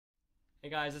Hey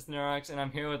guys, it's Nuerox, and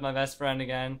I'm here with my best friend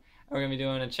again, and we're going to be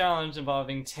doing a challenge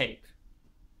involving tape.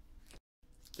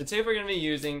 The tape we're going to be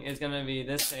using is going to be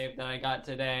this tape that I got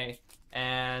today,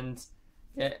 and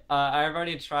I've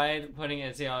already tried putting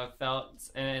it to see how it felt,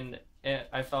 and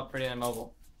I felt pretty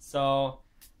immobile. So,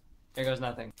 here goes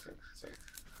nothing.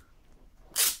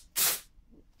 Stay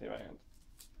right hand.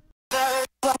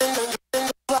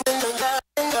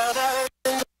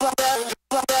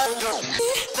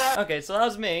 Okay, so that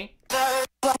was me.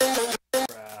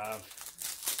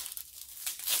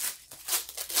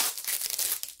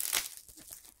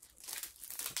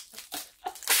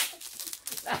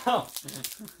 Ow!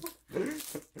 Okay.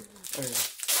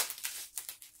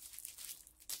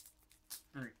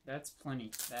 Alright, that's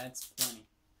plenty. That's plenty.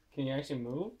 Can you actually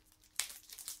move?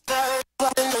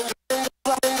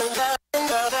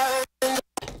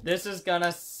 This is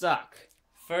gonna suck.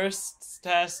 First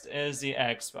test is the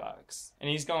Xbox, and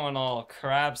he's going all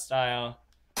crab style.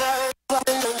 This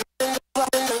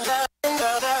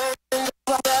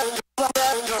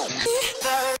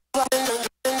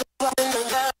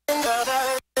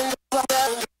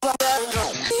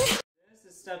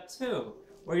is step 2.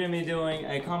 We're gonna be doing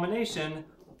a combination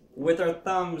with our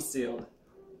thumbs sealed.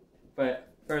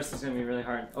 But first it's gonna be really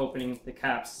hard, opening the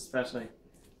caps especially.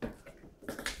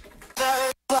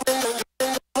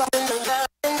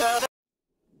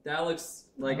 That looks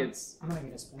like it's... I'm gonna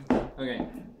get a spoon. Okay,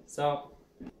 so...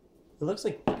 It looks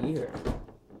like beer.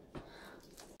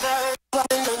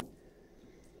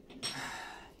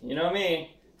 You know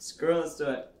me. Screw it, let's do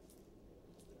it.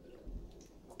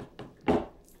 I'm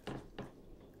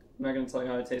not gonna tell you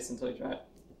how it tastes until you try it.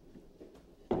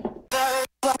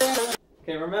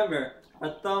 Okay, remember,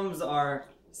 our thumbs are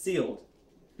sealed.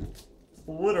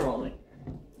 Literally.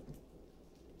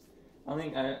 I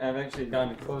think I've actually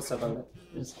gotten a close-up of it.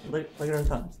 Just look at our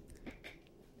thumbs.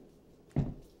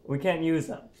 We can't use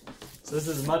them. So this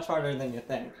is much harder than you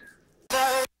think.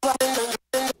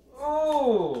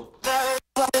 Ooh!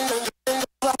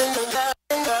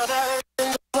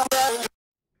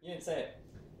 You didn't say it.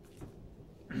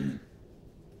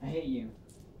 I hate you.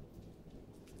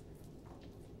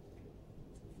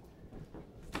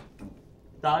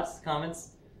 Thoughts?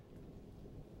 Comments?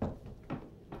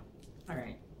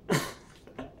 Alright.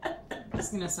 It's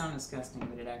gonna sound disgusting,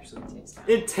 but it actually tastes good.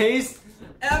 It tastes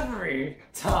every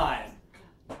time.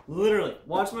 Literally.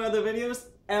 Watch my other videos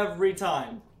every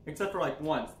time. Except for like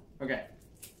once. Okay.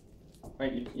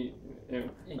 Wait,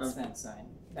 It's that side.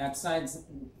 That side's...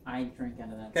 I drink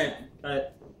out of that okay, side. got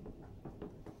it.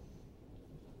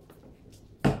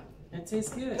 It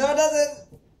tastes good. No, it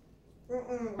doesn't!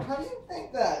 How do you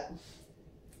think that?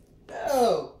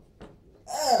 No!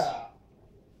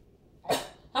 How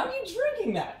are you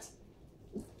drinking that?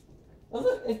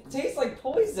 It tastes like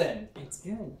poison. It's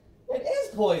good. It is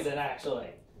poison, actually.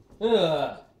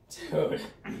 Ugh, dude.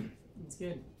 It's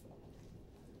good.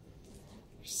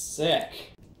 You're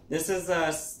sick. This is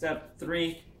step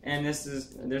 3, and there's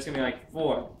gonna be like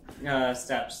 4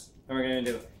 steps that we're gonna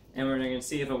do, and we're gonna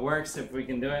see if it works, if we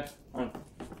can do it.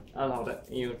 I'll hold it.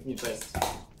 You twist.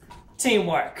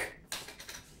 Teamwork.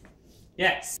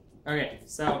 Yes. Okay,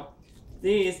 so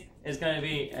these is gonna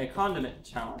be a condiment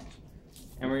challenge,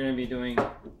 and we're gonna be doing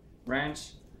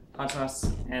ranch, hot sauce,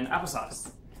 and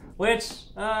applesauce,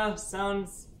 which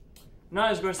sounds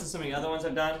not as gross as some of the other ones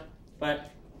I've done,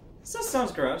 but it still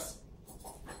sounds gross.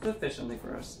 Sufficiently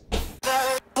gross.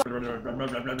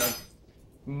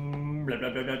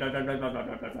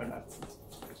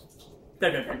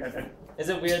 Is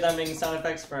it weird that I'm making sound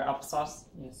effects for applesauce?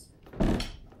 Yes.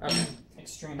 Okay.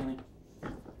 Extremely.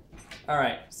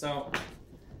 Alright, so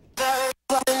I'm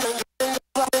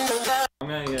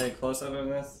gonna get a close-up of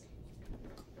this.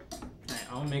 Alright,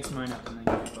 I'll mix mine up and then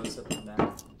get a close up of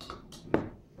that.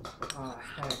 Oh,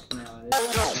 heck no.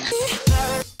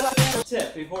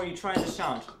 Tip, before you try this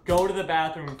challenge, go to the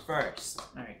bathroom first.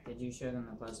 Alright, did you show them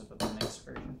the close up of the mixed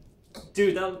version?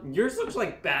 Dude, yours looks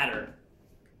like batter.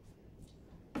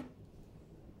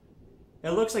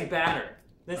 It looks like batter.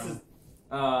 This is, you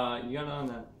got it on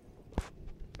that.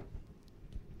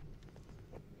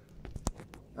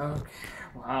 Okay,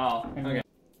 wow, okay.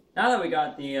 Now that we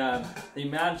got the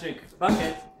magic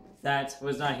bucket that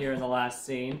was not here in the last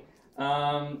scene,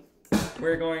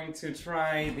 we're going to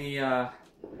try the,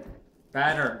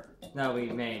 batter that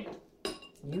we made.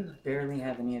 You barely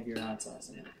have any of your hot sauce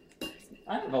in it.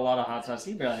 I have a lot of hot sauce.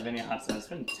 You barely have any hot sauce. It's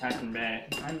been attacking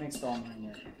bad. I mixed all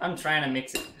mine in. I'm trying to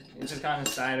mix it. It's just got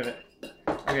inside of it.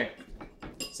 Okay.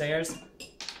 Say yours.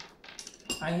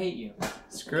 I hate you.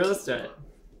 Screw this to it.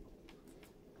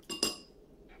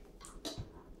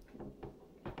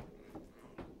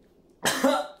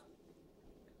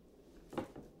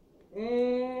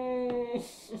 Hey,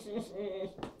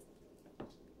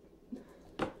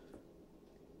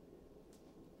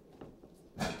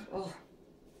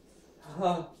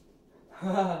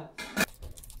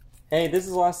 this is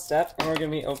the last step, and we're gonna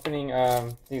be opening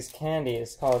these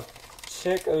candies called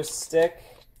Chick-O Stick,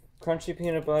 crunchy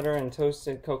peanut butter and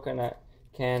toasted coconut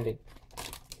candy,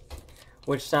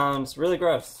 which sounds really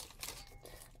gross.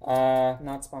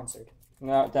 Not sponsored.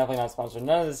 No, definitely not sponsored.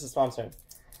 None of this is sponsored.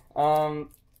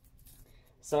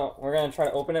 So we're gonna try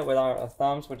to open it with our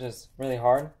thumbs, which is really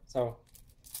hard. So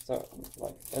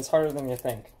like it's harder than you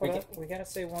think. We gotta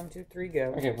say 1, 2, 3,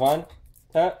 go. Okay, 1, 2,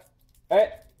 3,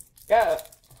 go.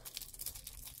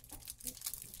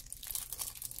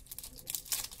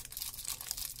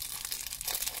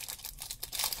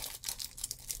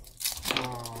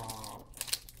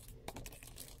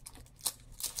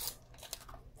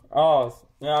 Oh,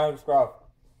 yeah, it's gross.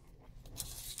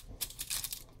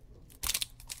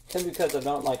 Could be because I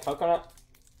don't like coconut.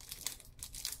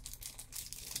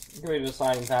 It could be a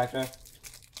deciding factor.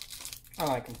 I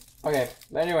like them. Okay,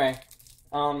 but anyway,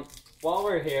 while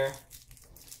we're here,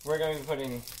 we're going to be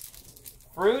putting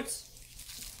fruits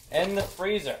in the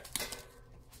freezer.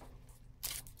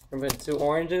 We're going to put 2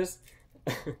 oranges.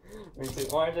 We're going to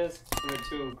 2 oranges. We're going to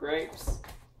 2 grapes.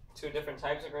 2 different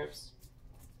types of grapes.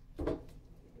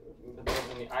 Put those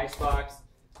in the ice box,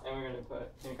 and we're gonna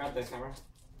put. Can you grab this camera?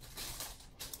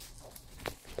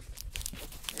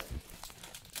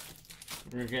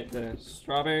 We're gonna get the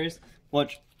strawberries.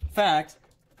 Which, fact,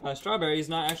 a strawberry is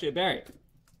not actually a berry.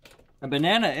 A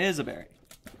banana is a berry.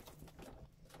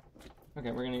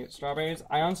 Okay, we're gonna get strawberries.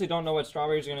 I honestly don't know what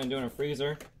strawberries are gonna do in a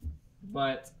freezer,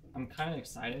 but I'm kind of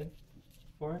excited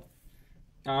for it.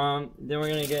 Then we're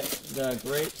gonna get the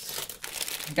grapes.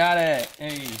 Got it.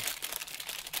 Hey.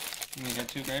 We got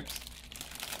 2 grapes.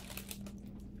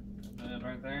 Put it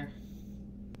right there.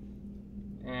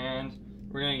 And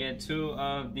we're gonna get 2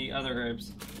 of the other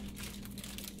grapes.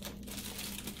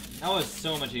 That was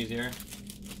so much easier.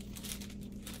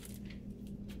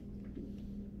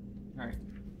 Alright.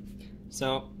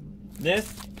 So,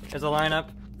 this is a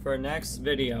lineup for next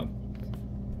video.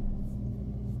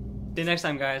 See you next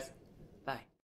time, guys.